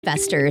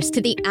Investors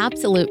to the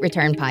Absolute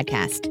Return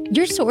Podcast,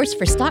 your source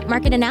for stock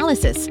market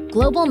analysis,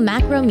 global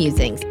macro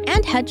musings,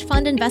 and hedge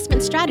fund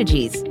investment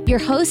strategies. Your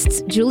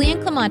hosts,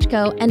 Julian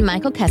Klimachko and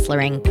Michael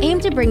Kesslering, aim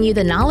to bring you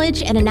the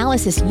knowledge and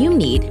analysis you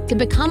need to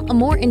become a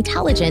more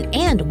intelligent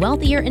and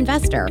wealthier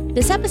investor.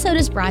 This episode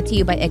is brought to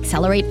you by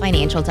Accelerate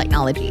Financial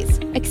Technologies.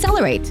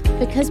 Accelerate,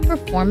 because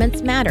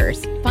performance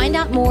matters. Find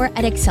out more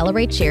at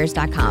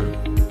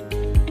accelerateshares.com.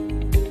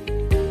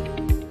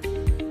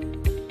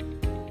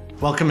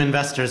 Welcome,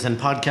 investors and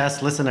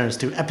podcast listeners,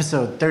 to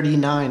episode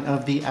 39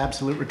 of the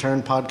Absolute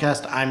Return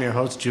Podcast. I'm your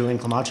host, Julian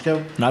Klimachko.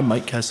 And I'm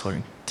Mike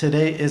Kesslering.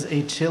 Today is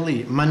a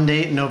chilly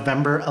Monday,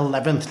 November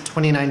 11th,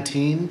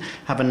 2019.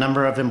 Have a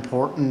number of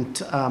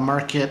important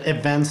market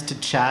events to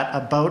chat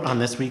about on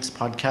this week's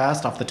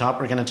podcast. Off the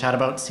top, we're going to chat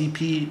about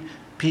CPPIB,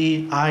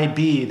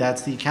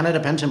 that's the Canada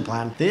Pension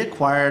Plan. They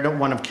acquired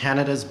one of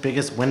Canada's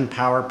biggest wind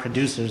power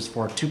producers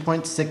for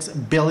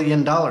 $2.6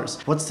 billion.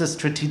 What's the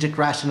strategic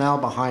rationale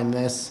behind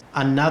this?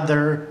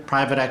 Another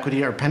private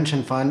equity or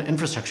pension fund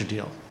infrastructure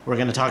deal. We're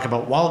going to talk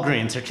about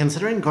Walgreens. They're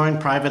considering going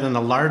private in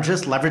the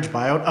largest leverage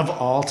buyout of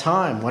all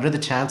time. What are the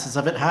chances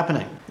of it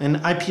happening? In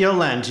IPO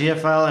land,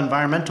 GFL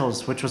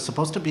Environmentals, which was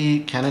supposed to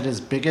be Canada's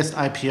biggest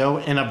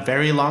IPO in a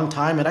very long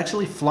time, it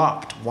actually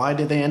flopped. Why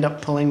did they end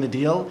up pulling the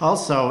deal?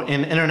 Also,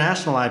 in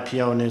international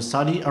IPO news,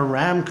 Saudi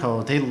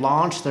Aramco, they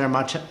launched their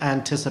much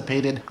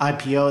anticipated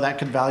IPO that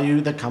could value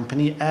the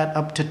company at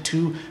up to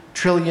 $2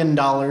 trillion,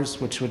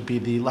 which would be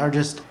the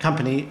largest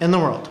company in the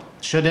world.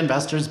 Should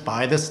investors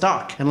buy this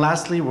stock? And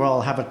lastly, we'll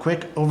have a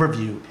quick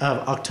overview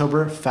of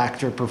October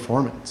factor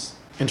performance.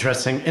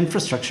 Interesting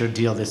infrastructure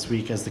deal this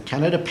week as the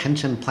Canada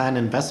Pension Plan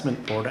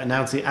Investment Board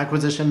announced the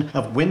acquisition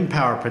of wind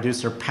power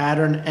producer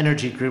Pattern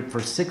Energy Group for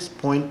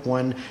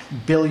 $6.1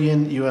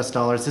 billion US.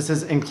 This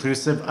is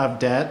inclusive of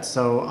debt,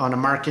 so on a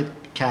market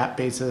cap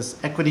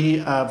basis,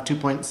 equity of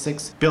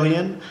 $2.6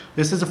 billion.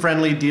 This is a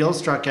friendly deal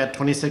struck at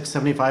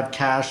 $26.75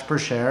 cash per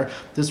share.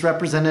 This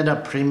represented a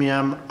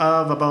premium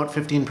of about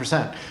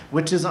 15%,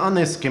 which is on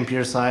the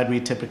skimpier side.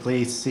 We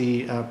typically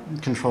see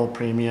control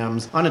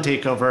premiums on a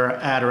takeover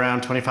at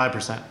around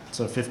 25%.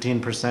 So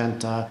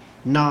 15%,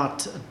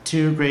 not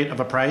too great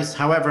of a price.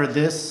 However,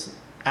 this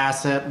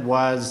asset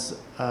was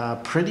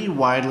pretty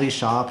widely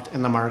shopped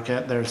in the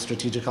market. Their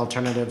strategic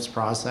alternatives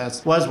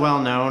process was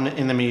well known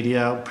in the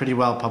media, pretty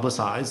well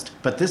publicized.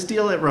 But this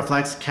deal, it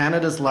reflects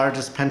Canada's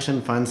largest pension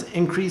funds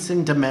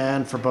increasing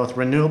demand for both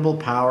renewable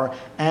power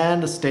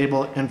and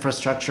stable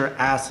infrastructure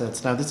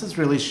assets. Now, this is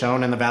really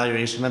shown in the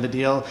valuation of the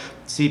deal.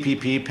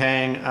 CPP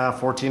paying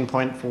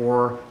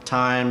 14.4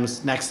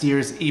 times next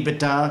year's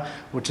EBITDA,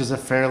 which is a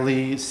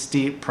fairly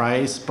steep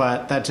price,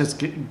 but that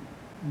just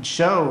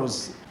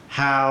shows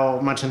how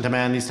much in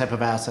demand these type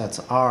of assets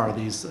are,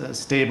 these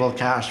stable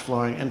cash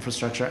flowing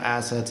infrastructure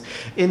assets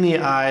in the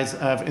eyes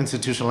of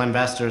institutional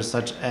investors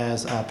such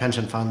as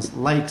pension funds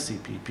like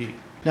CPP.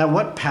 Now,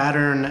 what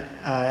Pattern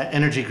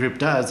Energy Group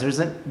does,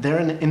 they're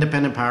an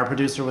independent power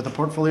producer with a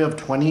portfolio of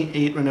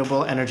 28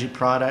 renewable energy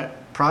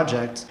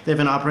projects. They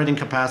have an operating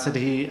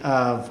capacity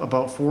of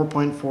about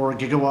 4.4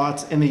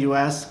 gigawatts in the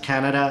US,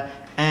 Canada,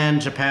 and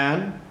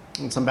Japan.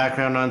 And some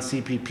background on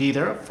CPP,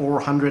 they're a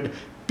 $400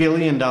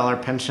 billion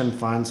pension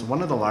funds,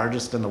 one of the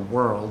largest in the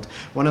world,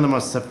 one of the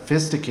most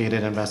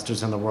sophisticated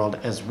investors in the world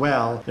as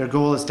well. Their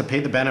goal is to pay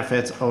the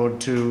benefits owed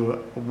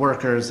to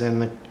workers in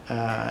the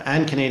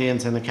and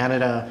Canadians in the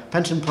Canada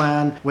Pension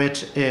Plan,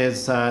 which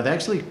is, they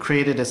actually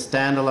created a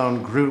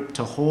standalone group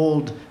to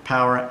hold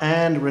power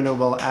and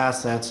renewable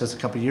assets just a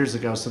couple years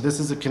ago. So this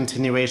is a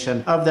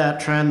continuation of that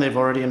trend. They've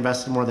already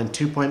invested more than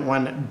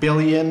 $2.1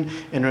 billion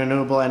in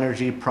renewable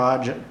energy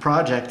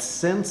projects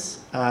since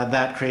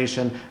that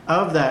creation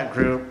of that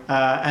group.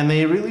 And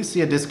they really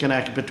see a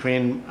disconnect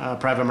between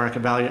private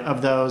market value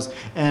of those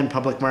and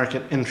public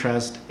market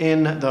interest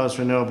in those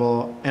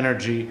renewable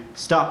energy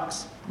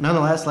stocks.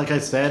 Nonetheless, like I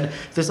said,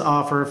 this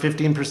offer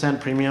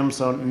 15% premium,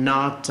 so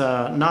not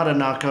a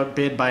knockout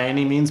bid by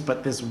any means,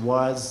 but this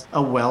was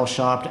a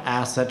well-shopped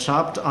asset,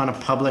 shopped on a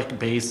public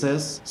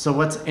basis. So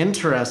what's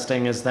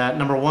interesting is that,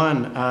 number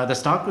one, the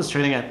stock was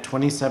trading at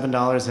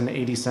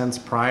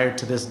 $27.80 prior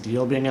to this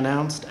deal being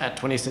announced at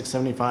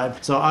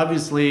 $26.75. So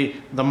obviously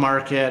the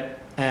market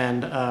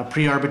and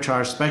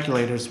pre-arbitrage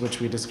speculators,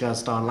 which we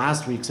discussed on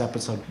last week's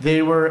episode,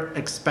 they were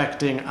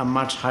expecting a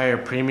much higher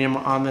premium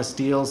on this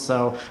deal.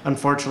 So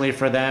unfortunately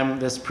for them,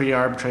 this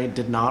pre-arb trade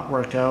did not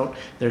work out.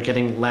 They're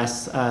getting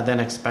less than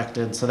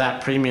expected. So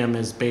that premium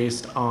is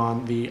based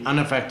on the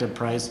unaffected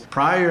price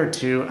prior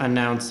to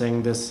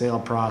announcing this sale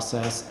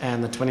process,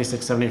 and the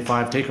 $26.75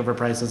 takeover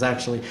price is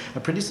actually a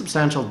pretty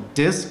substantial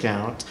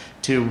discount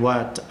to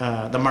what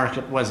the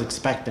market was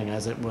expecting,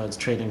 as it was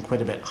trading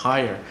quite a bit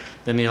higher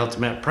than the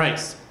ultimate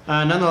price.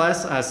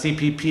 Nonetheless,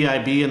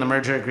 CPPIB in the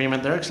merger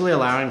agreement, they're actually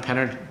allowing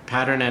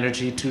Pattern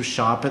Energy to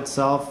shop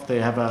itself. They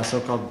have a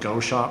so-called go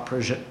shop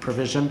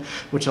provision,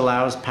 which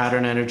allows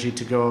Pattern Energy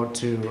to go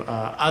to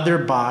other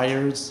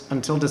buyers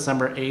until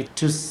December 8th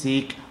to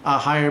seek a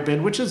higher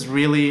bid, which is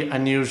really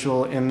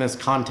unusual in this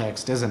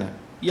context, isn't it?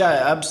 Yeah,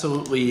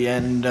 absolutely.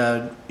 And,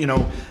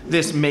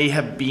 this may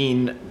have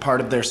been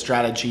part of their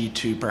strategy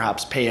to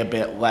perhaps pay a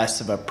bit less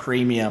of a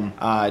premium,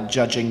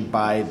 judging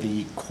by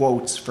the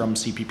quotes from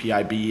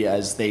CPPIB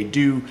as they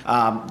do.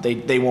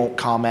 They won't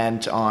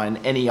comment on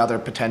any other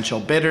potential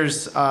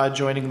bidders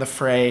joining the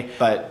fray,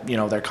 but,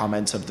 their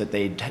comments of that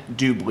they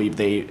do believe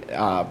they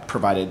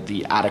provided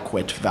the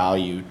adequate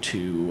value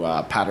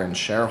to Pattern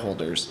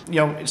shareholders.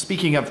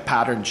 Speaking of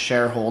Pattern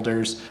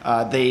shareholders,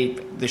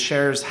 the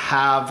shares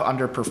have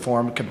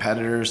underperformed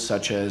competitors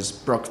such as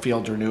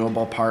Brookfield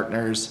Renewable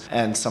Partners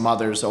and some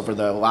others over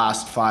the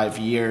last 5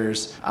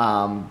 years.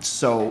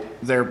 So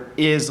there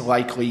is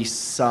likely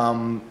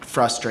some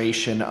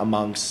frustration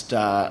amongst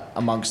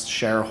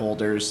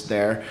shareholders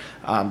there.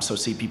 So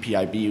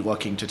CPPIB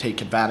looking to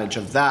take advantage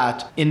of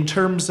that. In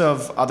terms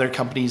of other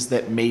companies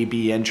that may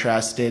be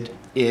interested,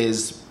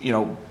 is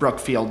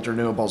Brookfield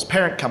Renewable's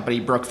parent company,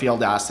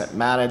 Brookfield Asset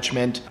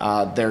Management.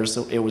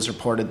 It was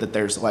reported that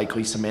there's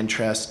likely some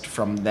interest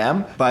from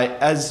them, but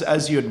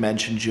as you had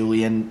mentioned,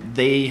 Julian,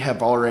 they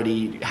have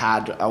already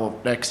had an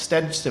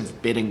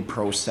extensive bidding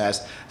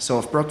process. So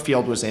if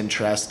Brookfield was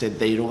interested,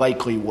 they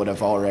likely would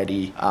have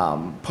already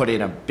put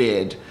in a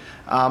bid.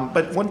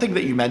 But one thing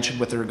that you mentioned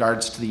with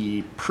regards to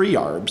the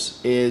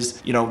pre-arbs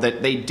is,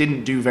 that they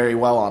didn't do very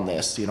well on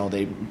this.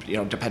 They,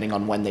 depending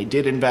on when they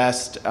did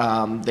invest,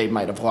 they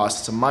might have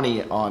lost some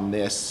money on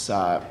this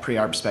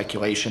pre-arb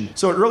speculation.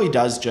 So it really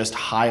does just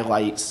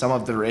highlight some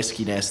of the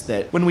riskiness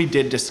that when we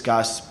did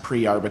discuss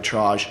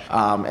pre-arbitrage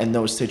and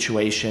those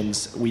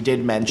situations, we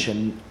did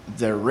mention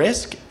the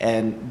risk,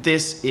 and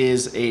this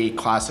is a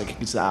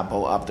classic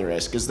example of the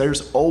risk, is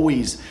there's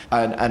always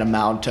an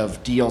amount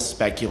of deal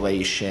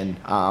speculation,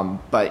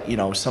 but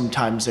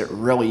sometimes it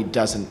really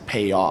doesn't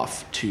pay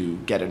off to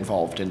get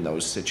involved in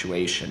those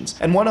situations.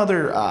 And one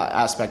other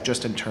aspect,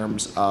 just in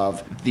terms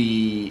of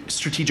the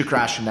strategic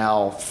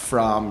rationale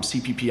from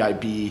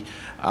CPPIB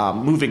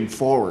moving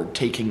forward,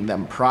 taking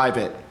them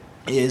private,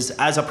 is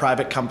as a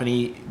private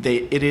company,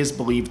 it is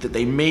believed that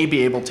they may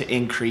be able to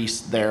increase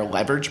their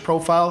leverage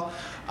profile.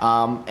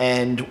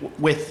 And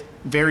with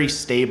very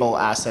stable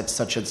assets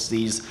such as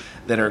these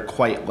that are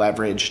quite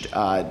leveraged,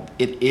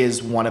 it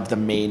is one of the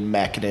main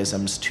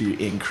mechanisms to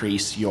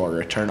increase your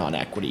return on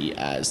equity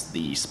as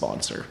the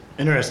sponsor.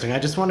 Interesting. I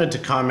just wanted to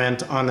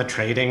comment on the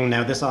trading.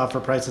 Now, this offer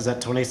price is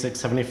at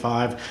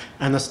 $26.75,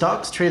 and the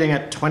stock's trading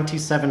at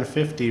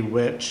 $27.50,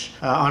 which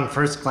on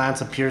first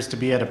glance appears to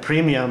be at a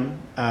premium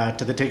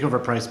to the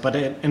takeover price, but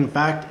it in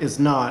fact is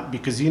not,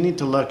 because you need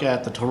to look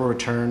at the total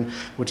return,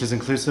 which is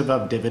inclusive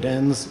of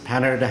dividends.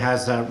 Canada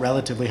has a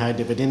relatively high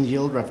dividend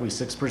yield, roughly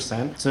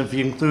 6%. So if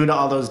you include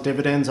all those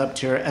dividends up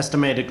to your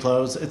estimated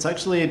close, it's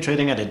actually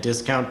trading at a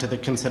discount to the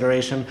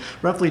consideration,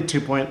 roughly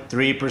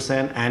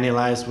 2.3%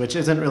 annualized, which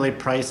isn't really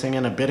pricing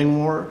in a bidding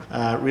war,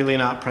 really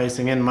not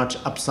pricing in much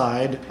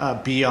upside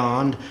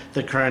beyond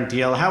the current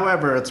deal.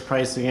 However, it's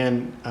pricing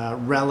in a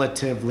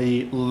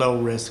relatively low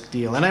risk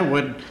deal, and I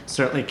would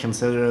certainly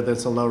consider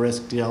this a low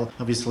risk deal.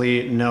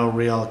 Obviously, no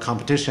real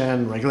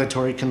competition,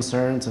 regulatory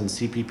concerns, and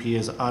CPP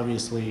is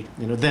obviously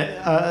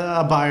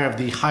a buyer of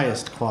the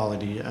highest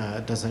quality.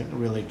 Doesn't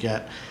really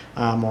get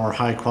more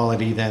high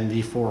quality than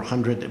the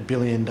 $400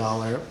 billion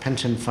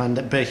pension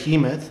fund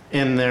behemoth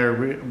in their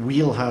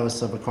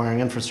wheelhouse of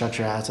acquiring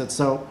infrastructure assets.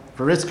 So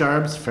for risk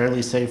arbs,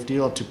 fairly safe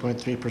deal,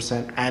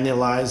 2.3%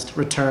 annualized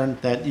return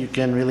that you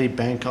can really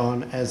bank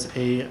on as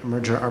a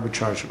merger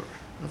arbitrage.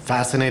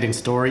 Fascinating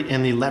story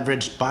in the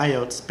leveraged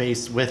buyout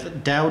space,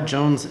 with Dow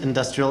Jones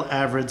Industrial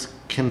Average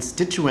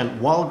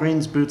constituent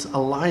Walgreens Boots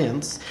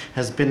Alliance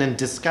has been in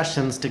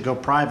discussions to go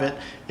private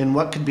in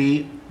what could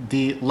be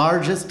the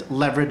largest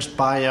leveraged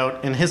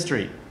buyout in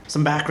history.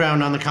 Some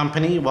background on the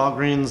company.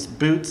 Walgreens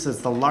Boots is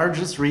the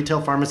largest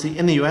retail pharmacy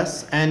in the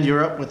US and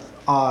Europe, with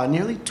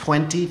nearly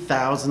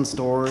 20,000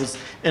 stores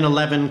in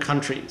 11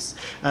 countries.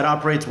 It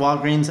operates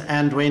Walgreens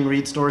and Duane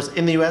Reade stores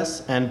in the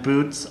US and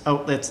Boots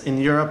outlets in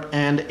Europe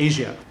and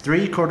Asia.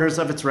 3/4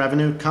 of its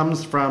revenue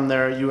comes from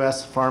their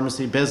US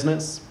pharmacy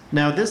business.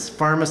 Now, this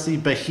pharmacy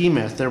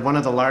behemoth, they're one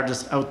of the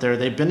largest out there.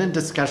 They've been in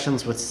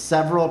discussions with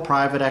several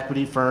private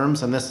equity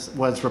firms, and this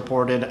was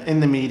reported in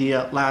the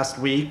media last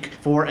week,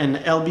 for an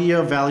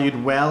LBO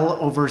valued well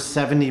over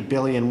 $70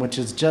 billion, which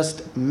is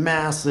just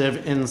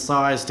massive in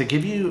size. To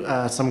give you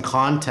some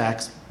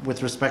context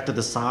with respect to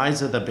the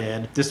size of the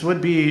bid, this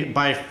would be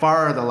by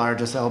far the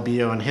largest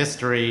LBO in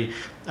history.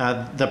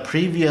 The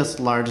previous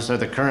largest, or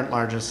the current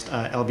largest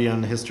LBO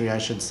in history, I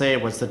should say,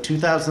 was the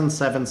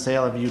 2007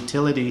 sale of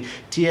utility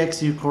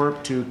TXU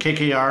Corp to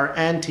KKR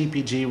and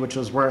TPG, which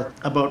was worth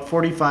about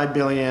 $45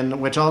 billion,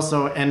 which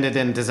also ended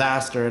in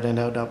disaster. It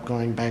ended up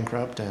going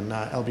bankrupt, and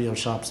LBO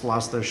shops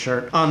lost their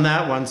shirt on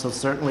that one. So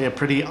certainly a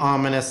pretty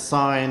ominous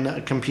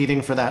sign,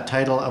 competing for that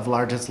title of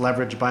largest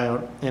leverage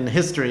buyout in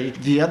history.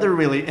 The other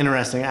really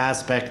interesting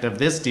aspect of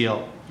this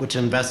deal which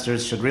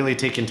investors should really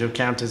take into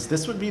account, is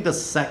this would be the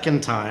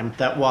second time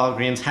that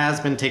Walgreens has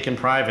been taken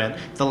private.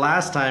 The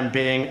last time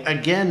being,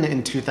 again,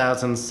 in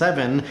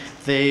 2007,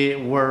 they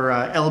were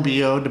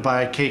LBO'd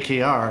by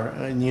KKR,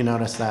 and you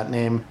notice that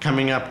name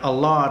coming up a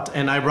lot.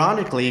 And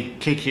ironically,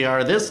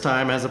 KKR this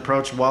time has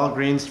approached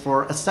Walgreens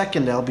for a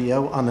second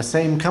LBO on the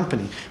same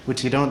company,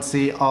 which you don't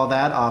see all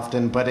that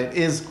often, but it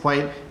is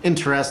quite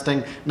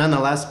interesting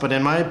nonetheless. But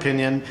in my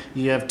opinion,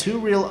 you have two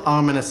real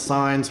ominous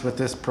signs with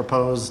this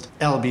proposed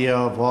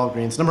LBO of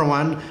Walgreens. Number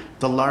one,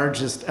 the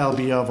largest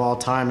LBO of all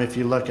time. If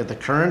you look at the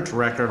current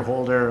record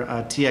holder,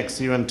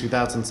 TXU in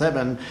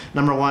 2007,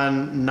 number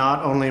one,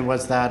 not only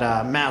was that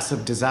a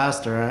massive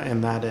disaster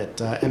in that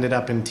it ended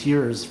up in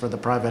tears for the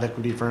private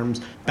equity firms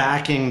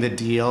backing the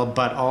deal,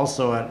 but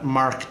also it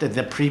marked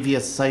the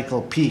previous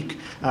cycle peak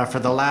for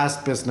the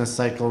last business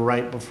cycle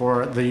right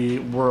before the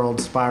world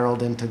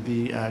spiraled into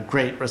the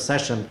Great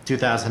Recession,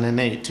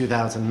 2008,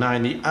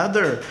 2009. The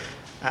other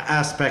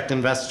aspect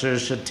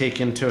investors should take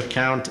into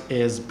account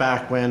is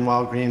back when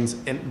Walgreens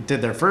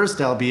did their first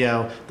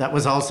LBO, that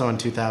was also in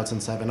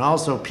 2007,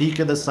 also peak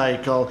of the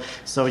cycle.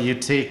 So you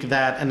take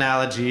that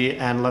analogy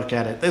and look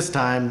at it this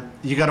time,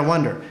 you got to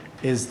wonder,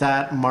 is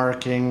that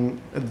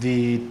marking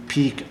the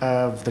peak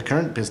of the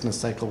current business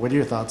cycle? What are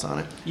your thoughts on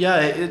it?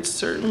 Yeah, it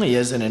certainly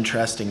is an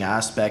interesting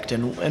aspect.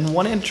 And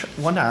one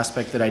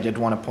aspect that I did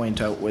want to point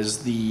out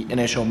was the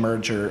initial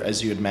merger,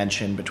 as you had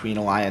mentioned, between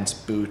Alliance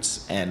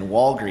Boots and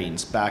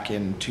Walgreens back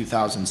in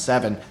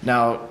 2007.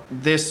 Now,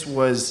 this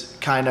was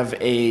kind of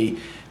a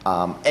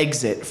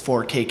exit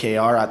for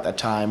KKR at the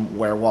time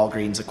where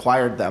Walgreens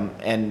acquired them,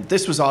 and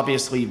this was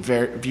obviously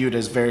viewed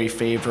as very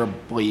favorable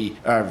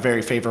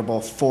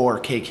for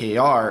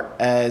KKR,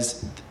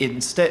 as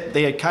instead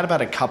they had kind of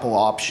had a couple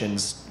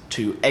options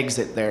to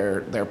exit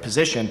their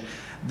position.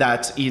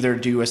 That's either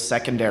do a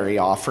secondary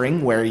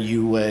offering where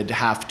you would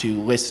have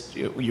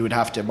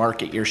to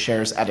market your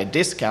shares at a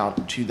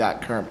discount to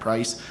that current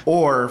price,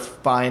 or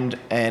find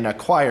an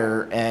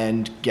acquirer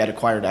and get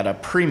acquired at a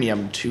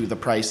premium to the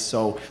price.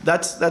 So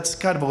that's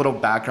kind of a little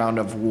background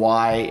of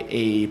why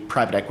a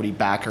private equity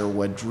backer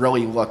would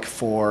really look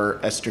for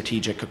a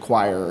strategic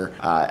acquirer,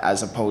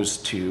 as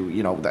opposed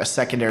to, a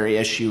secondary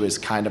issue is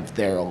kind of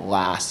their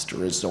last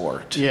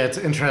resort. Yeah, it's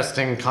an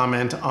interesting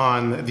comment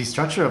on the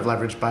structure of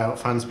leveraged buyout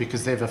funds,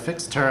 because they have a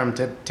fixed term,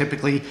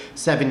 typically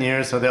 7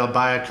 years, so they'll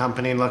buy a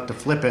company and look to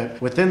flip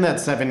it within that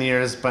 7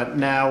 years. But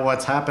now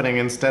what's happening,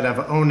 instead of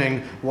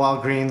owning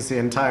Walgreens the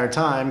entire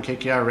time,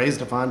 KKR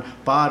raised a fund,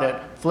 bought it,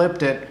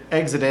 flipped it,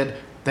 exited,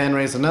 then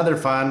raise another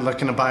fund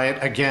looking to buy it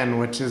again,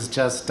 which is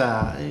just,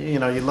 you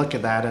look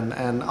at that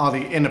and all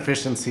the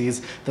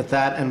inefficiencies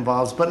that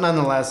involves, but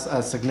nonetheless,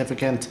 a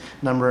significant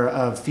number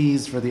of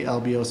fees for the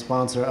LBO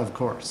sponsor, of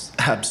course.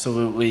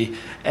 Absolutely.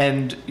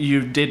 And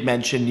you did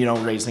mention,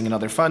 raising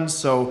another fund.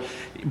 So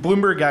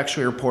Bloomberg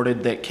actually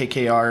reported that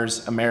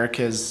KKR's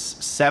America's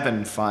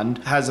 7 fund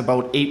has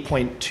about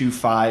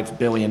 $8.25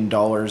 billion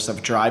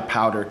of dry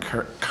powder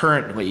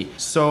currently.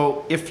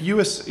 So if you,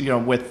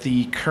 with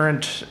the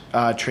current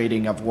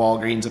trading of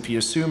Walgreens, if you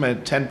assume a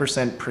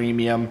 10%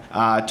 premium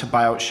to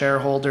buyout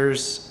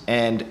shareholders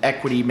and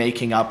equity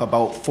making up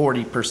about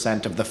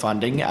 40% of the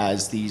funding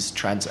as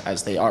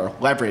they are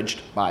leveraged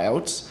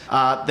buyouts,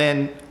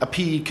 then a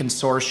PE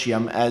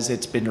consortium, as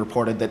it's been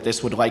reported that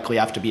this would likely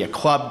have to be a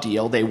club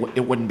deal,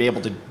 it wouldn't be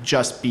able to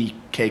just be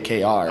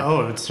KKR.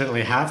 Oh, it would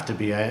certainly have to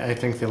be. I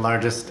think the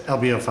largest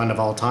LBO fund of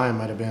all time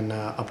might have been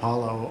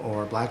Apollo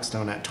or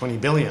Blackstone at $20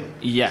 billion.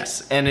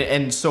 Yes,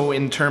 and so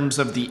in terms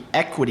of the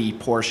equity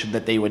portion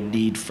that they would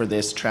need for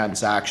this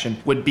transaction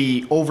would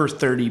be over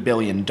 $30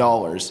 billion.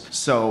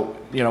 So,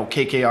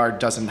 KKR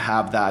doesn't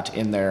have that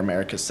in their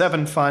America's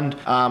 7 fund.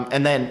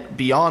 And then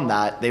beyond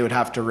that, they would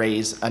have to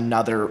raise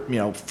another,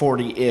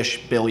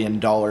 $40-ish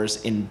billion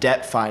in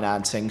debt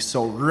financing.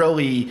 So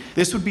really,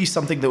 this would be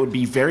something that would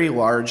be very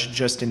large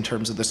just in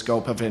terms of the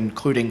scope of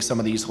including some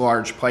of these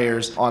large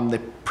players on the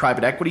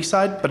private equity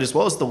side, but as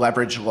well as the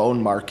leverage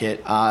loan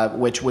market,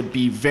 which would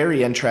be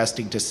very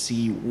interesting to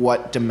see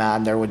what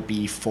demand there would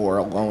be for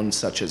a loan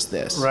such as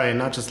this. Right,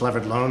 not just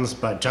levered loans,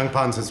 but junk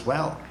bonds as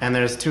well. And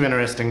there's two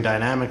interesting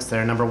dynamics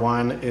there. Number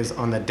one is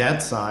on the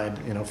debt side,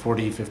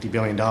 $40-50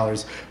 billion.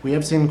 We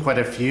have seen quite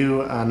a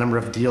few number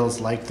of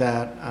deals like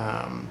that.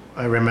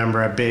 I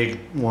remember a big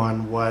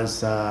one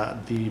was the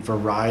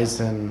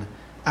Verizon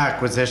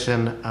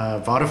acquisition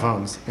of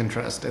Vodafone's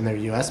interest in their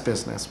U.S.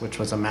 business, which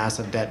was a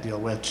massive debt deal,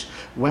 which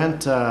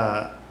went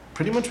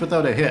pretty much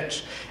without a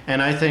hitch.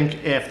 And I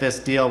think if this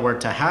deal were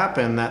to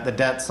happen, that the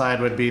debt side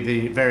would be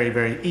the very,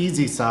 very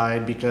easy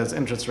side because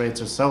interest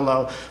rates are so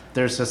low.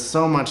 There's just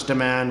so much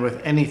demand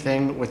with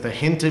anything with a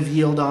hint of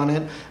yield on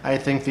it. I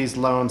think these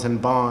loans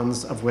and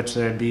bonds, of which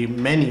there'd be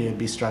many, would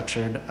be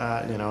structured,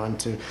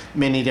 into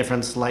many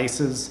different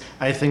slices.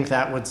 I think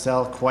that would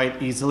sell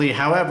quite easily.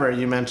 However,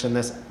 you mentioned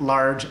this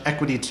large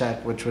equity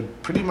check, which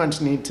would pretty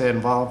much need to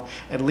involve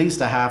at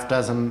least a half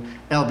dozen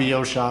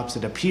LBO shops,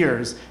 it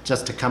appears,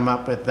 just to come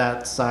up with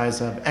that size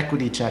of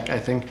equity check. I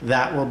think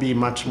that will be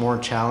much more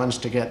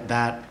challenged to get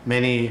that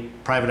many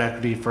private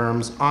equity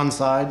firms on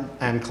side,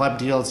 and club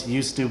deals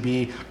used to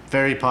be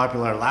very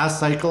popular last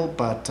cycle,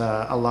 but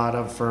a lot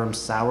of firms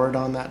soured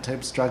on that type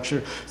of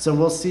structure. So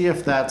we'll see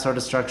if that sort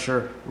of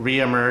structure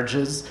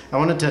reemerges. I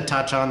wanted to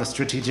touch on the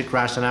strategic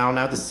rationale.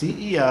 Now, the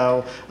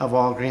CEO of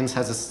Walgreens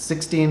has a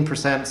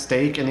 16%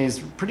 stake, and he's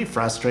pretty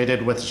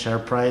frustrated with the share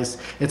price.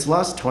 It's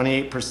lost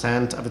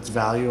 28% of its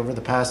value over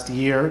the past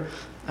year.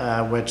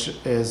 Which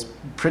is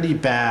pretty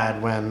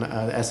bad when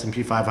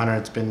S&P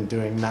 500's been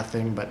doing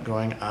nothing but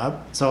going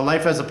up. So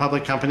life as a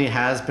public company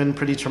has been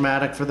pretty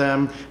traumatic for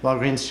them.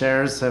 Walgreens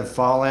shares have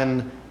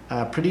fallen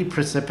pretty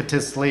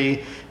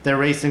precipitously. They're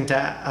racing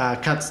to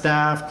cut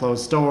staff,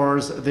 close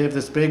stores. They have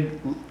this big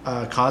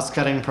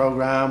cost-cutting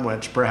program,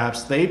 which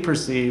perhaps they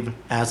perceive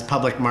as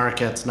public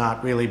markets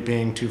not really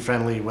being too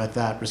friendly with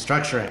that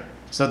restructuring.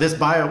 So this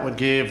buyout would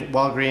give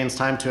Walgreens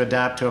time to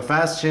adapt to a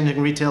fast-changing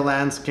retail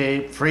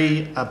landscape,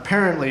 free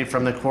apparently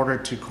from the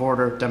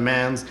quarter-to-quarter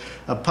demands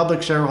of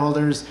public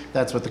shareholders.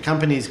 That's what the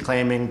company's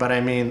claiming, but I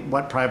mean,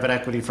 what private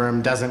equity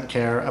firm doesn't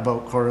care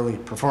about quarterly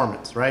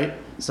performance, right?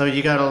 So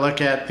you got to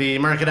look at the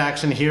market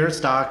action here.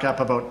 Stock up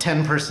about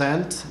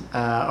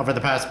 10% over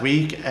the past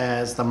week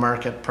as the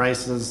market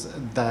prices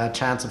the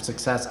chance of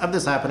success of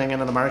this happening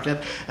into the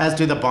market, as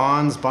do the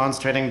bonds. Bonds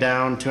trading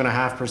down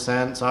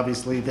 2.5%. So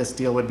obviously this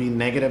deal would be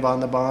negative on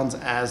the bonds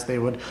as they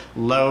would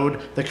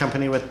load the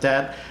company with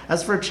debt.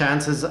 As for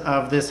chances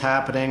of this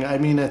happening, I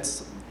mean,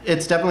 it's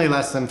definitely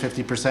less than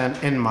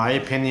 50% in my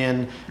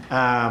opinion.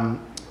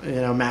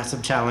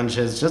 Massive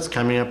challenges just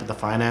coming up with the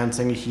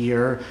financing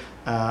here.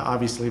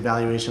 Obviously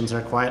valuations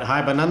are quite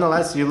high, but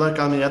nonetheless, you look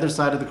on the other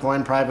side of the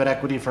coin, private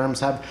equity firms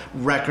have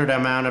record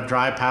amount of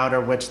dry powder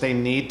which they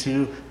need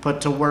to put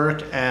to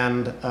work,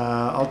 and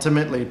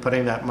ultimately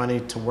putting that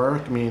money to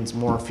work means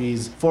more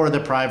fees for the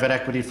private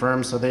equity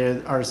firms, so they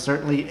are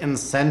certainly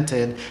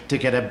incented to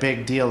get a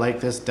big deal like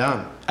this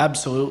done.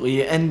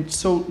 Absolutely. And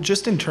so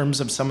just in terms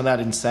of some of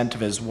that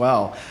incentive as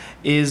well,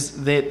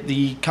 is that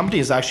the company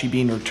has actually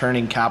been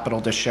returning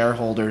capital to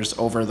shareholders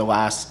over the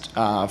last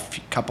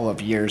couple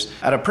of years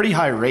at a pretty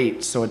high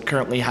rate. So it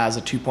currently has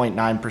a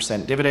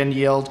 2.9% dividend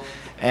yield,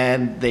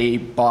 and they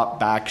bought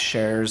back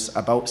shares,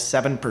 about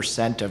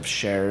 7% of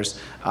shares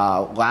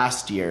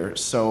last year.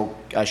 So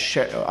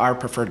our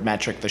preferred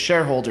metric, the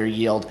shareholder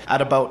yield,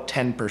 at about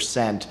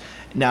 10%.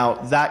 Now,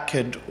 that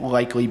could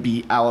likely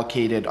be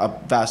allocated, a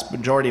vast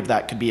majority of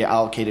that could be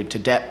allocated to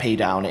debt pay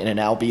down in an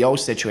LBO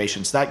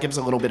situation. So that gives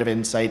a little bit of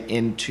insight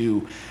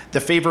into the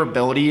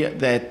favorability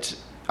that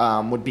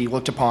would be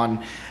looked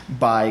upon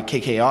by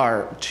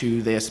KKR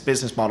to this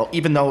business model,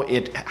 even though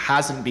it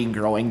hasn't been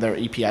growing. Their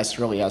EPS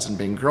really hasn't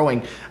been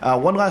growing.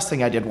 One last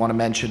thing I did want to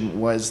mention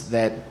was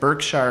that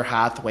Berkshire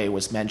Hathaway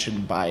was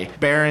mentioned by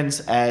Barron's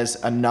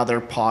as another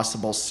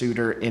possible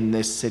suitor in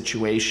this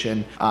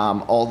situation,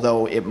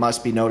 although it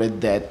must be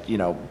noted that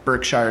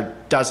Berkshire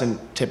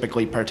doesn't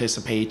typically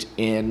participate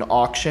in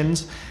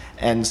auctions,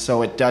 and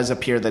so it does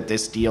appear that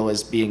this deal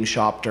is being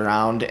shopped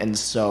around, and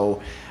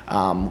so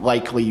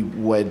likely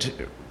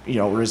would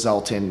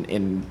result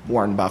in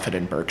Warren Buffett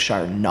and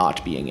Berkshire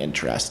not being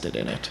interested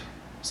in it.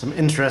 Some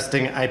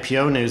interesting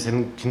IPO news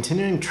and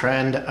continuing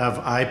trend of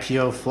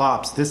IPO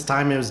flops. This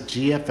time it was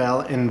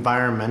GFL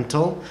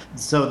Environmental.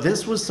 So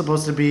this was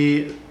supposed to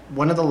be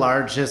one of the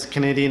largest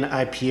Canadian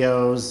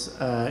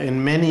IPOs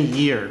in many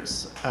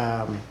years,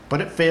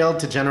 but it failed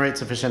to generate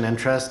sufficient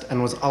interest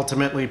and was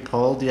ultimately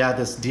pulled. Yeah,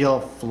 this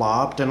deal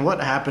flopped, and what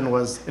happened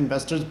was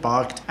investors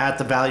balked at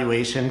the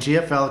valuation.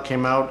 GFL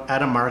came out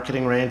at a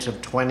marketing range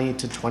of $20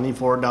 to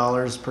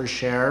 $24 per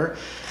share.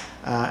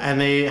 And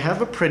they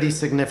have a pretty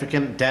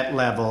significant debt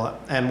level.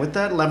 And with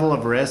that level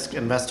of risk,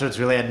 investors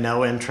really had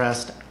no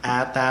interest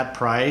at that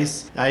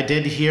price. I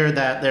did hear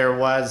that there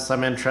was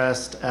some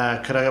interest,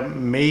 could have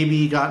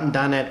maybe gotten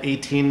done at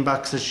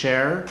 $18 a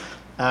share.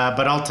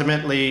 But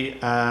ultimately,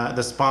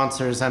 the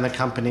sponsors and the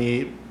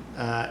company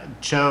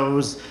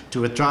chose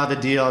to withdraw the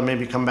deal and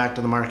maybe come back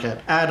to the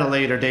market at a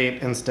later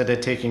date instead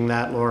of taking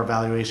that lower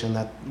valuation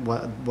that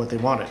what they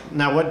wanted.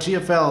 Now, what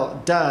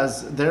GFL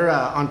does, they're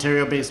an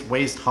Ontario-based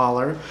waste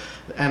hauler,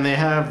 and they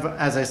have,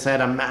 as I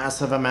said, a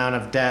massive amount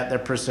of debt. They're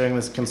pursuing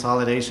this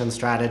consolidation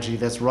strategy,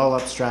 this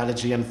roll-up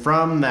strategy, and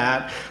from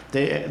that,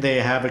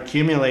 they have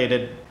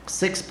accumulated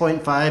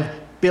 $6.5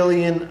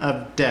 billion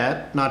of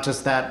debt. Not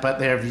just that, but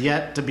they have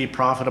yet to be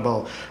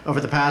profitable. Over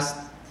the past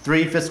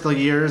 3 fiscal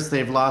years,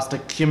 they've lost a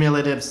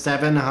cumulative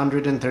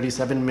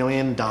 $737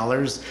 million.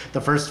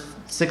 The first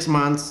 6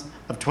 months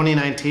of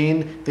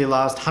 2019, they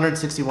lost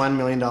 $161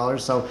 million.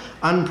 So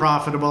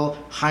unprofitable,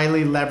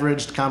 highly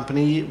leveraged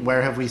company.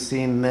 Where have we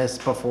seen this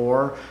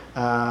before?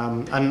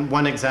 And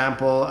one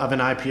example of an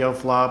IPO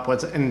flop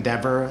was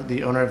Endeavor,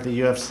 the owner of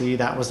the UFC.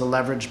 That was a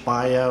leveraged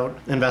buyout.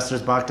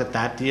 Investors balked at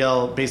that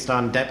deal based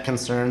on debt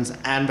concerns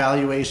and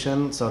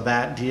valuation. So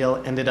that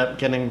deal ended up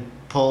getting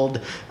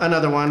pulled.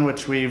 Another one,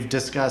 which we've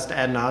discussed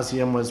ad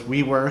nauseum, was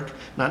WeWork,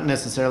 not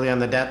necessarily on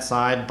the debt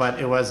side,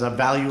 but it was a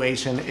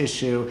valuation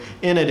issue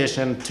in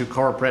addition to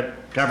corporate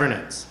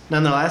governance.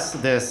 Nonetheless,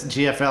 this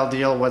GFL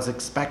deal was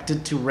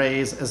expected to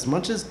raise as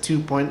much as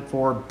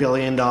 $2.4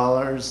 billion.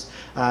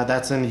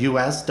 That's in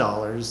US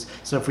dollars.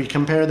 So if we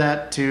compare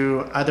that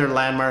to other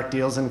landmark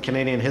deals in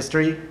Canadian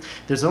history,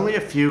 there's only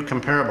a few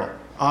comparable.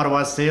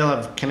 Ottawa's sale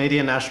of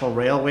Canadian National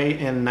Railway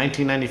in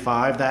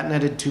 1995, that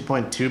netted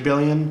 $2.2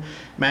 billion.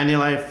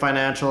 Manulife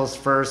Financial's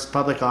first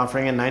public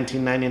offering in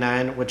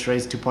 1999, which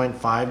raised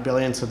 $2.5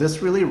 billion. So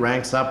this really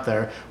ranks up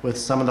there with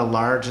some of the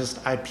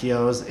largest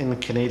IPOs in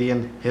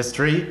Canadian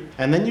history.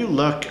 And then you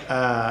look,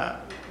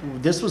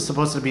 this was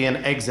supposed to be an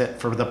exit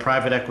for the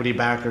private equity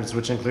backers,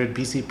 which include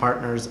BC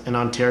Partners and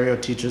Ontario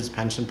Teachers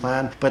Pension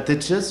Plan. But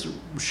it just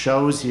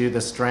shows you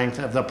the strength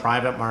of the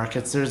private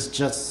markets. There's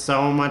just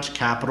so much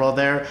capital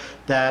there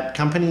that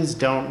companies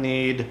don't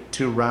need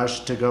to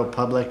rush to go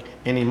public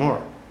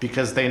anymore,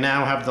 because they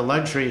now have the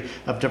luxury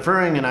of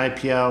deferring an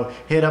IPO,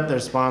 hit up their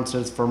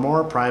sponsors for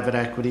more private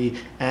equity,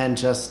 and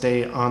just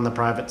stay on the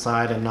private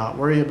side and not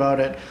worry about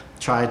it.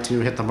 Try to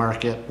hit the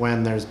market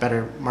when there's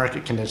better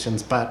market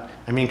conditions. But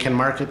I mean, can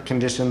market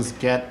conditions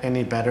get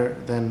any better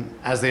than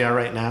as they are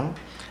right now?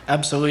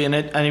 Absolutely.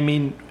 And I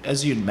mean,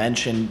 as you'd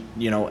mentioned,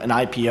 an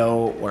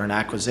IPO or an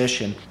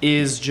acquisition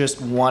is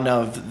just one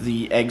of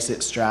the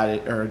exit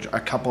strategy, or a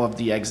couple of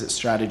the exit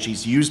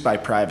strategies used by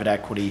private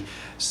equity.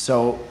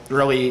 So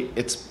really,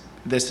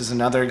 this is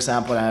another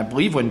example. And I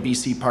believe when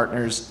BC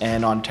Partners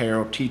and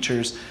Ontario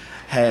Teachers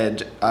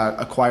had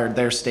acquired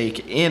their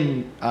stake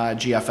in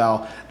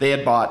GFL, they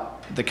had bought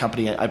the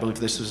company, I believe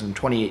this was in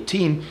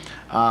 2018,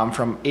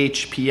 from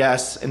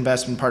HPS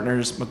Investment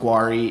Partners,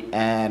 Macquarie,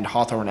 and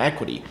Hawthorne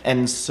Equity.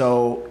 And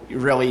so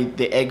really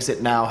the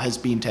exit now has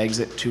been to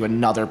exit to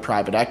another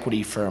private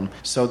equity firm.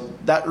 So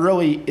that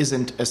really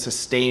isn't a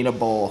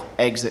sustainable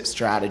exit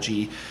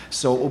strategy.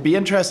 So it will be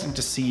interesting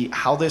to see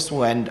how this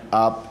will end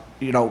up,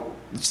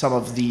 some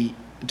of the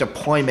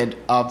deployment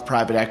of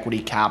private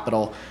equity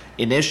capital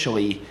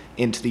initially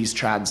into these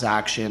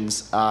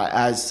transactions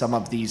as some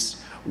of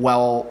these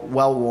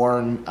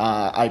well-worn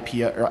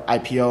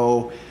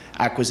IPO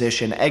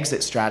acquisition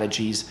exit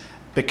strategies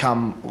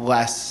become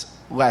less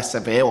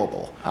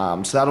available.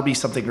 So that'll be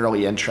something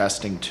really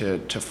interesting to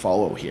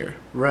follow here.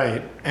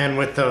 Right. And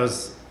with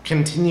those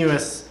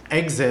continuous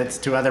exits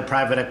to other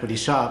private equity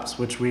shops,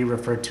 which we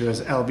refer to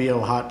as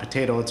LBO hot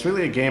potato, it's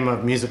really a game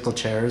of musical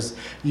chairs.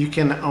 You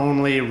can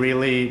only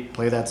really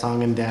play that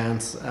song and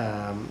dance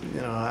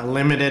a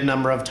limited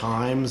number of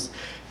times,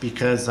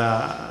 because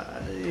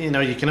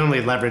you can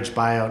only leverage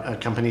buyout a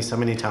company so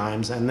many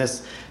times. And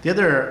the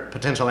other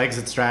potential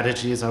exit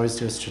strategy is always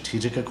to a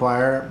strategic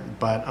acquirer.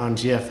 But on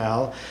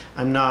GFL,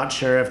 I'm not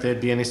sure if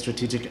there'd be any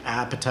strategic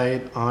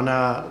appetite on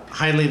a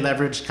highly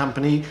leveraged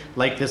company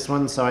like this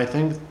one. So I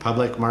think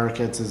public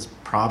markets is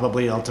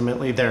probably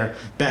ultimately their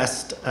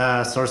best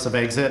source of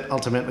exit.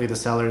 Ultimately, the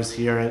sellers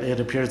here, it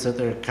appears that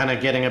they're kind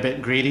of getting a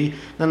bit greedy.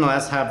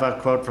 Nonetheless, have a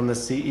quote from the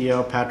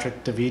CEO,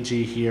 Patrick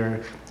Davigi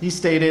here. He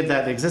stated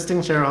that the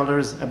existing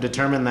shareholders have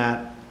determined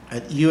that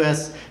at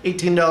US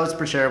 $18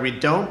 per share, we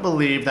don't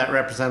believe that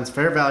represents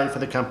fair value for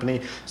the company,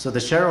 so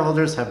the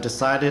shareholders have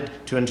decided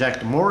to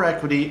inject more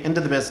equity into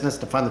the business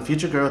to fund the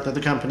future growth of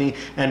the company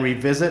and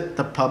revisit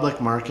the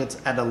public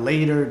markets at a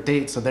later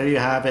date. So there you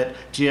have it,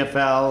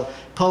 GFL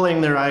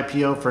pulling their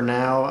IPO for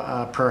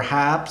now,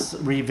 perhaps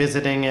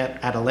revisiting it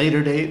at a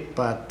later date,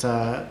 but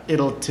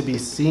it'll to be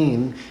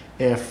seen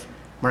if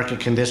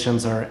market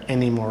conditions are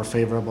any more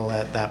favorable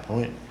at that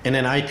point. In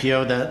an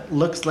IPO that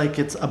looks like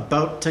it's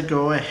about to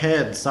go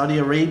ahead, Saudi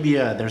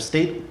Arabia, their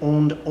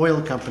state-owned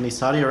oil company,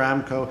 Saudi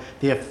Aramco,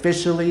 they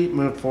officially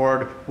moved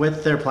forward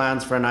with their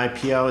plans for an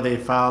IPO. They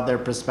filed their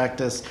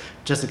prospectus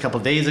just a couple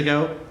days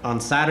ago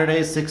on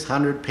Saturday,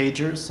 600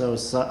 pagers,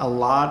 so a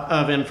lot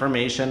of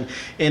information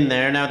in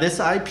there. Now, this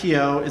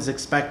IPO is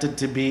expected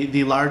to be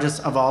the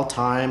largest of all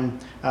time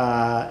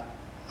of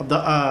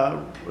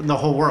the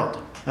whole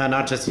world.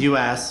 Not just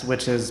US,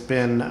 which has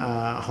been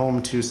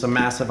home to some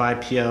massive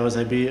IPOs.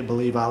 I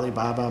believe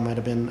Alibaba might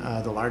have been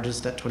the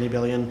largest at 20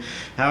 billion.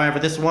 However,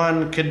 this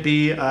one could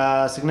be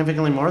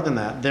significantly more than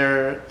that.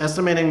 They're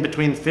estimating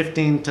between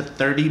 15 to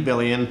 30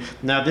 billion.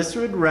 Now, this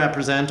would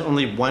represent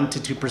only 1 to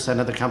 2%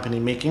 of the company,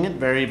 making it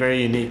very,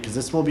 very unique, because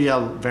this will be a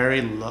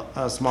very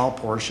small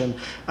portion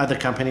of the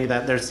company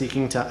that they're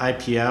seeking to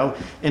IPO.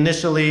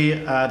 Initially,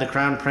 the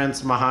Crown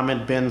Prince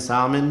Mohammed bin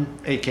Salman,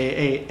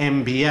 aka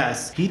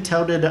MBS, he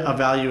touted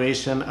a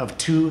valuation of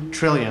 $2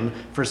 trillion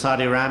for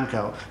Saudi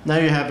Aramco. Now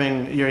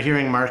you're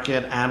hearing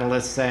market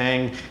analysts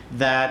saying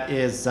that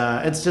it's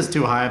just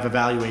too high of a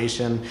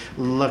valuation,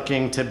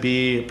 looking to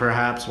be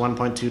perhaps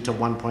 1.2 to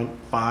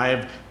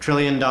 1.5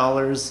 trillion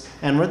dollars.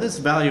 And where this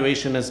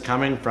valuation is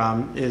coming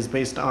from is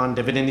based on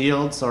dividend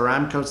yield. So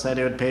Aramco said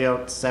it would pay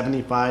out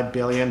 75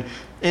 billion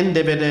in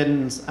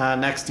dividends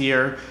next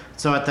year.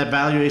 So at the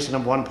valuation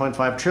of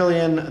 1.5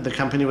 trillion, the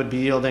company would be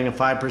yielding a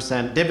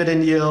 5%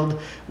 dividend yield,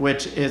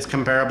 which is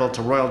comparable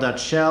to Royal Dutch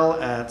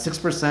Shell at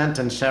 6%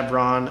 and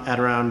Chevron at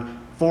around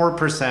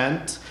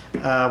 4%.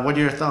 What are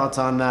your thoughts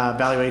on the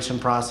valuation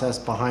process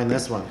behind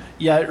this one?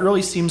 Yeah, it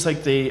really seems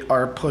like they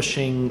are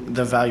pushing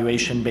the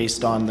valuation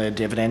based on the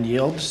dividend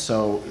yield.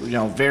 So,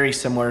 very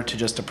similar to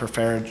just a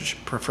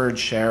preferred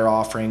share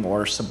offering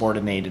or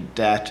subordinated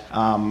debt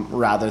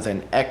rather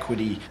than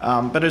equity.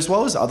 But as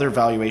well as other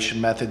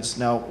valuation methods.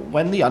 Now,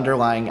 when the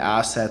underlying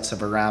assets of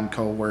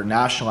Aramco were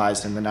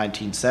nationalized in the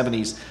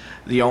 1970s,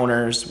 the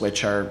owners,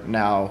 which are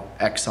now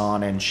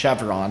Exxon and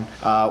Chevron,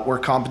 were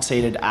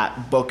compensated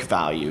at book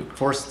value.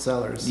 Forced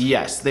sellers.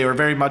 Yes, they were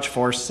very much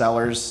forced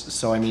sellers.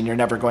 So, you're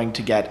never going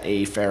to get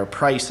a fair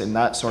price in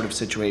that sort of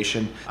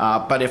situation.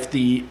 But if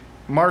the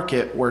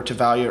market were to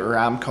value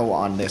Aramco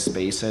on this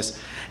basis,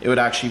 it would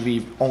actually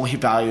be only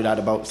valued at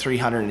about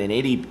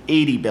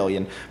 380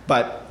 billion.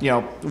 But,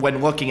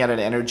 when looking at an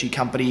energy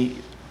company,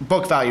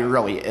 book value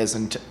really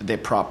isn't the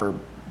proper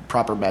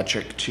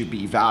metric to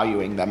be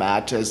valuing them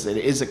at, as it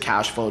is a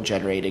cash flow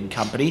generating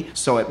company,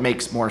 so it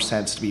makes more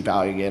sense to be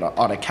valuing it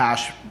on a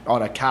cash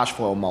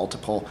flow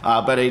multiple.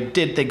 But I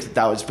did think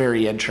that was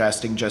very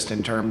interesting, just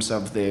in terms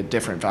of the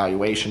different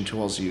valuation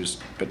tools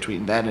used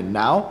between then and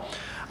now.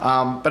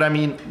 But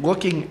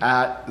looking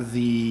at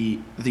the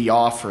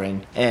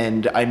offering,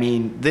 and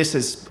this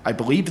is, I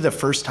believe the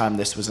first time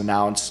this was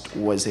announced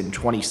was in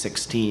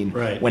 2016,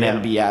 right, when yeah.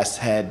 MBS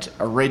had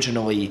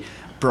originally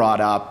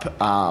brought up,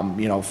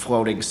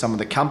 floating some of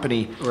the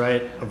company.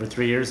 Right, over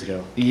 3 years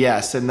ago.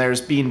 Yes, and there's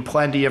been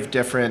plenty of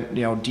different,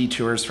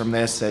 detours from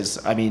this, as,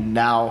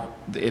 now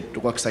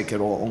it looks like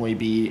it will only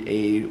be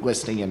a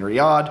listing in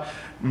Riyadh,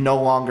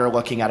 no longer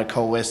looking at a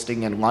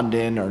co-listing in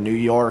London or New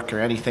York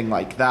or anything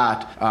like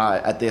that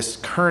at this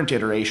current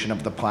iteration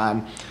of the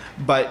plan.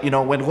 But,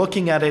 when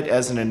looking at it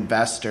as an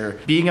investor,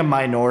 being a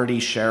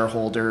minority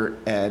shareholder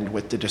and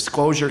with the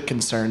disclosure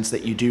concerns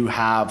that you do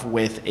have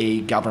with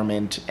a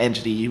government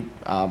entity,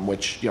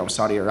 which,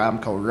 Saudi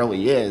Aramco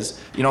really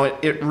is,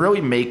 it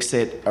really makes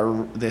it,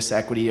 this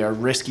equity, a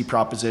risky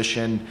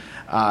proposition,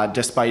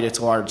 despite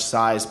its large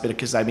size,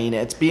 because,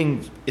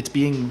 it's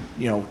being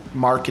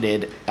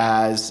marketed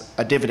as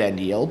a dividend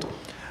yield,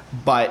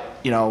 but,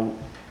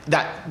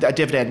 that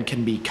dividend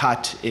can be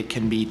cut, it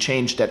can be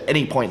changed at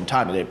any point in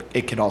time, and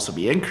it can also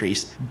be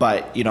increased,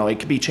 but it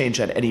can be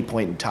changed at any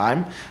point in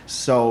time.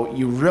 So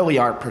you really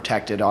aren't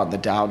protected on the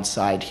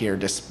downside here,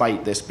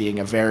 despite this being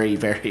a very,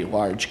 very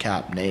large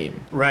cap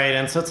name. Right,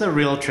 and so it's a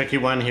real tricky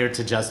one here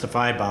to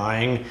justify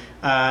buying.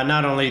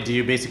 Not only do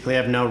you basically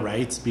have no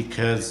rights,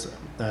 because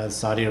the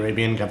Saudi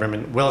Arabian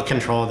government will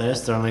control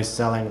this. They're only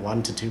selling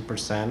 1% to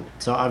 2%.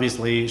 So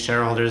obviously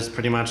shareholders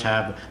pretty much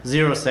have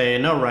zero say,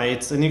 no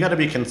rights. And you got to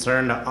be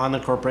concerned on the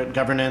corporate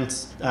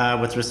governance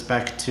with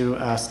respect to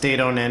a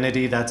state-owned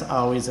entity. That's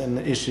always an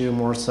issue,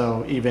 more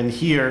so even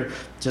here,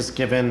 just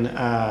given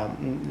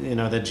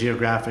the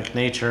geographic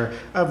nature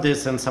of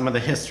this and some of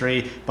the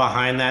history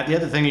behind that. The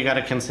other thing you got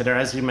to consider,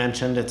 as you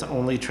mentioned, it's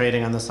only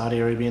trading on the Saudi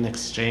Arabian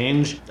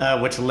exchange,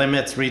 which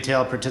limits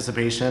retail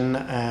participation.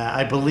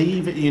 I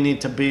believe you need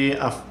to be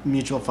a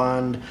mutual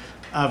fund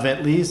of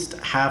at least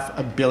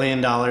 $500 million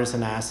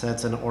in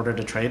assets in order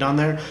to trade on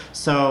there.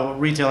 So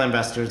retail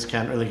investors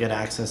can't really get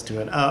access to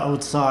it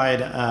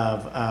outside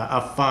of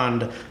a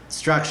fund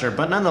structure.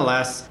 But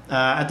nonetheless,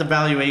 at the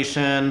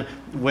valuation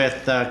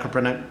with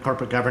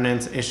corporate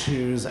governance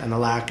issues and the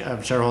lack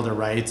of shareholder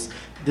rights,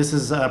 this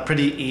is a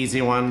pretty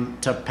easy one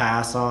to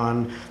pass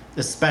on,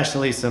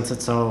 especially since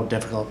it's so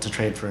difficult to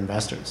trade for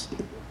investors.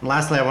 And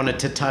lastly, I wanted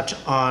to touch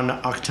on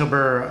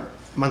October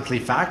monthly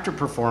factor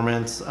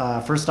performance.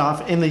 First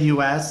off, in the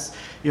US,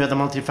 you had the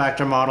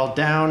multi-factor model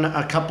down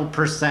a couple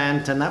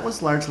percent, and that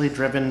was largely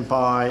driven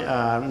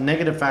by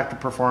negative factor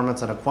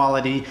performance at a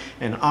quality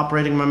and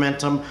operating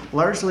momentum.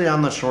 Largely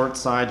on the short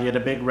side, you had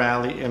a big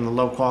rally in the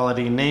low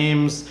quality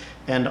names,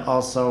 and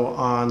also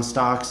on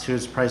stocks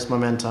whose price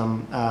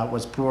momentum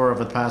was poor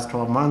over the past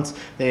 12 months.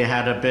 They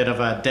had a bit of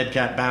a dead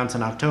cat bounce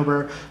in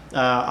October.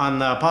 On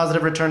the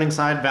positive returning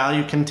side,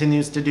 value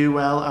continues to do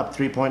well, up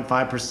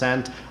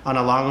 3.5% on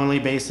a long-only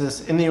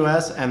basis in the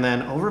US, and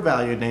then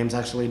overvalued names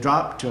actually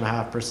dropped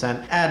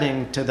 2.5%,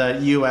 adding to the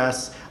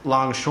US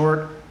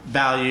long-short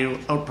value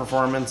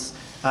outperformance.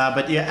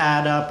 But you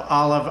add up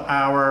all of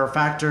our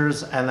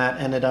factors, and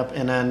that ended up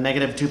in a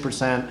negative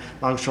 2%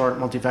 long-short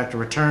multi-factor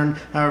return.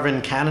 However,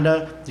 in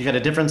Canada, you got a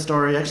different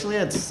story. Actually,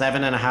 had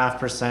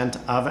 7.5%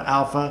 of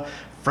alpha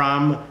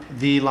from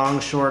the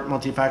long-short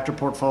multi-factor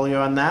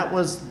portfolio, and that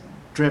was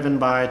driven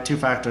by two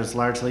factors.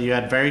 Largely, you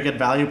had very good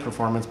value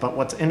performance, but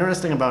what's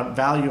interesting about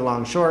value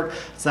long short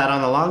is that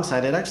on the long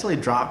side, it actually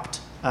dropped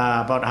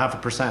about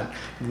 0.5%,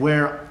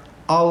 where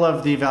all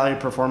of the value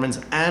performance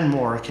and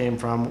more came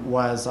from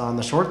was on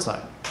the short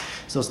side.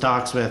 So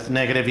stocks with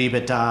negative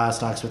EBITDA,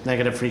 stocks with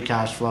negative free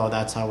cash flow,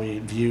 that's how we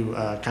view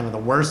kind of the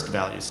worst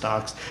value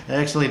stocks. It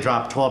actually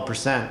dropped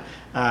 12%,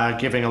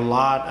 giving a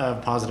lot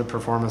of positive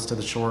performance to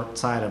the short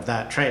side of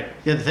that trade.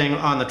 The other thing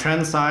on the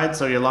trend side,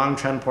 so your long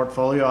trend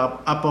portfolio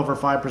up over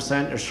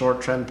 5%, your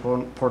short trend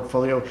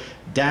portfolio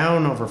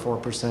down over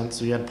 4%.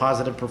 So you had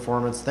positive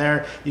performance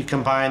there. You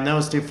combine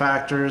those two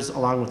factors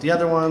along with the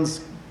other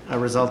ones,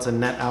 results in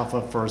net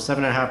alpha for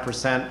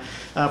 7.5%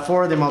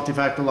 for the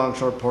multi-factor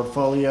long-short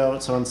portfolio.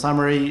 So in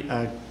summary,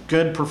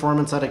 good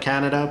performance out of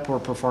Canada, poor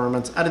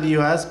performance out of the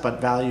US,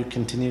 but value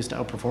continues to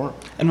outperform.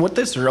 And what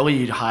this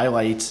really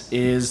highlights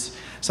is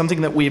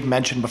something that we've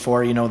mentioned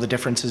before, the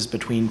differences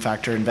between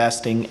factor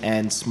investing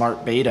and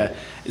smart beta,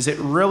 is it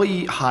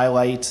really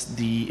highlights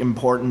the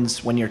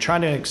importance when you're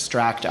trying to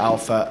extract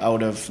alpha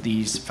out of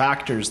these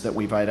factors that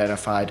we've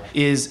identified,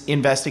 is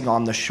investing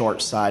on the short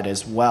side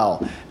as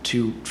well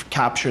to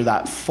capture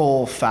that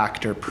full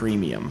factor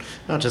premium.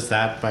 Not just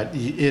that, but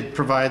it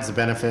provides the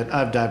benefit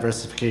of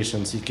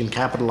diversification, so you can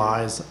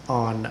capitalize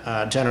on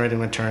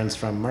generating returns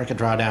from market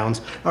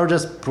drawdowns or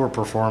just poor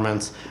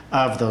performance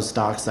of those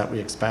stocks that we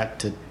expect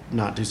to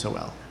not do so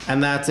well.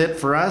 And that's it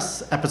for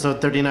us, episode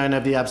 39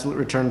 of the Absolute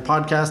Return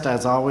Podcast.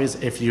 As always,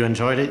 if you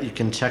enjoyed it, you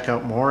can check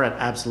out more at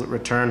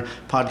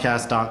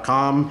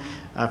absolutereturnpodcast.com.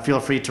 Feel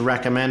free to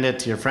recommend it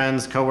to your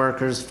friends,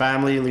 coworkers,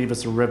 family. Leave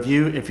us a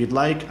review if you'd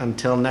like.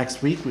 Until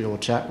next week, we will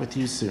chat with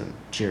you soon.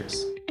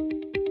 Cheers.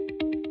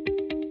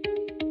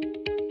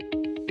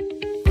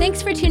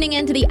 Thanks for tuning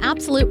in to the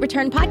Absolute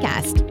Return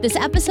Podcast. This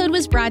episode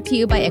was brought to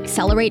you by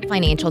Accelerate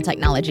Financial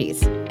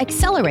Technologies.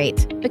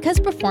 Accelerate, because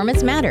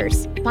performance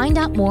matters. Find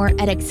out more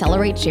at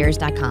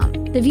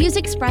accelerateshares.com. The views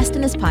expressed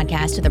in this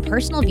podcast are the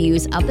personal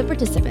views of the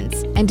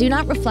participants and do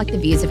not reflect the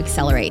views of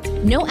Accelerate.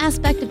 No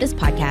aspect of this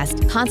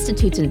podcast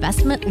constitutes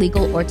investment,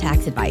 legal, or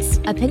tax advice.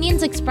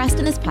 Opinions expressed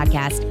in this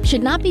podcast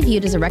should not be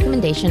viewed as a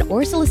recommendation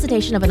or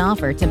solicitation of an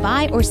offer to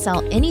buy or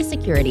sell any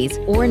securities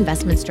or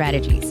investment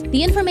strategies.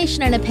 The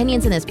information and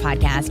opinions in this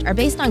podcast are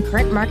based on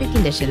current market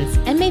conditions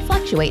and may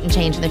fluctuate and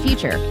change in the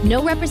future.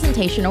 No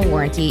representation or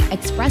warranty,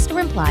 expressed or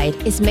implied,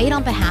 is made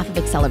on behalf of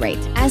Accelerate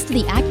as to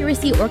the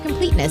accuracy or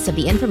completeness of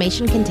the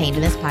information contained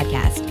in this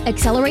podcast.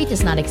 Accelerate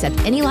does not accept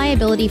any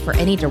liability for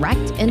any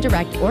direct,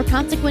 indirect, or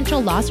consequential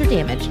loss or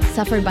damage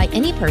suffered by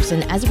any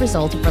person as a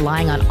result of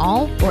relying on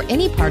all or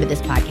any part of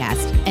this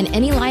podcast, and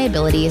any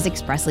liability is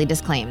expressly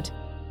disclaimed.